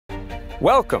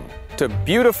Welcome to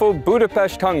beautiful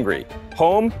Budapest, Hungary,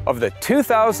 home of the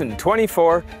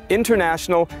 2024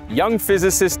 International Young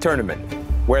Physicists Tournament,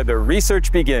 where the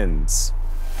research begins.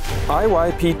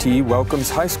 IYPT welcomes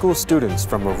high school students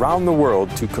from around the world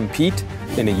to compete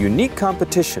in a unique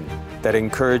competition that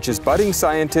encourages budding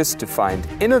scientists to find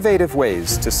innovative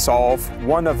ways to solve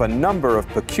one of a number of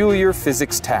peculiar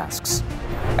physics tasks.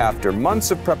 After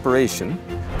months of preparation,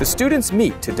 the students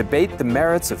meet to debate the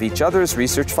merits of each other's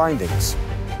research findings.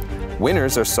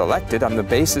 Winners are selected on the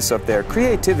basis of their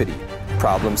creativity,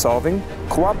 problem solving,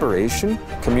 cooperation,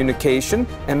 communication,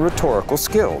 and rhetorical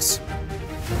skills.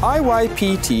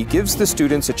 IYPT gives the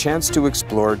students a chance to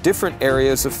explore different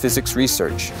areas of physics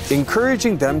research,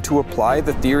 encouraging them to apply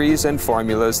the theories and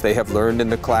formulas they have learned in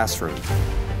the classroom.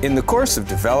 In the course of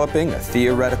developing a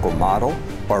theoretical model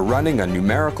or running a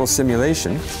numerical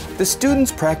simulation, the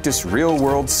students practice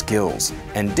real-world skills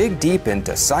and dig deep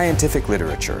into scientific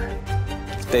literature.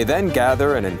 They then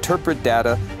gather and interpret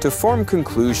data to form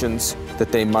conclusions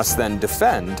that they must then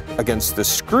defend against the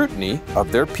scrutiny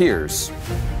of their peers.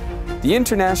 The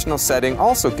international setting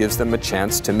also gives them a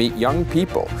chance to meet young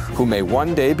people who may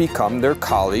one day become their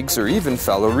colleagues or even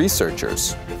fellow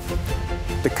researchers.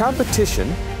 The competition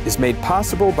is made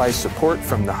possible by support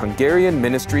from the Hungarian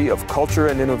Ministry of Culture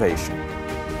and Innovation.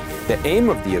 The aim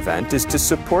of the event is to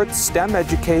support STEM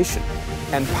education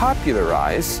and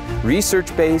popularize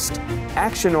research-based,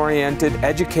 action-oriented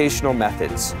educational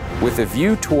methods with a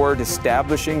view toward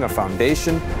establishing a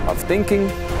foundation of thinking,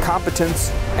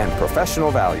 competence, and professional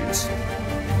values.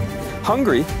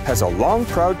 Hungary has a long,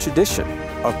 proud tradition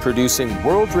of producing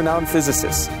world-renowned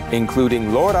physicists, including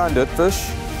Loránd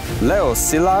Eötvös, Leo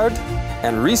Szilard,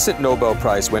 and recent Nobel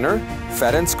Prize winner,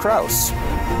 Ferenc Krausz.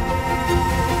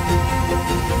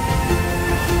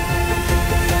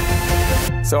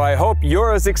 So I hope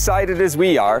you're as excited as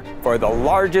we are for the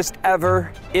largest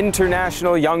ever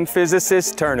International Young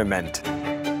Physicists Tournament.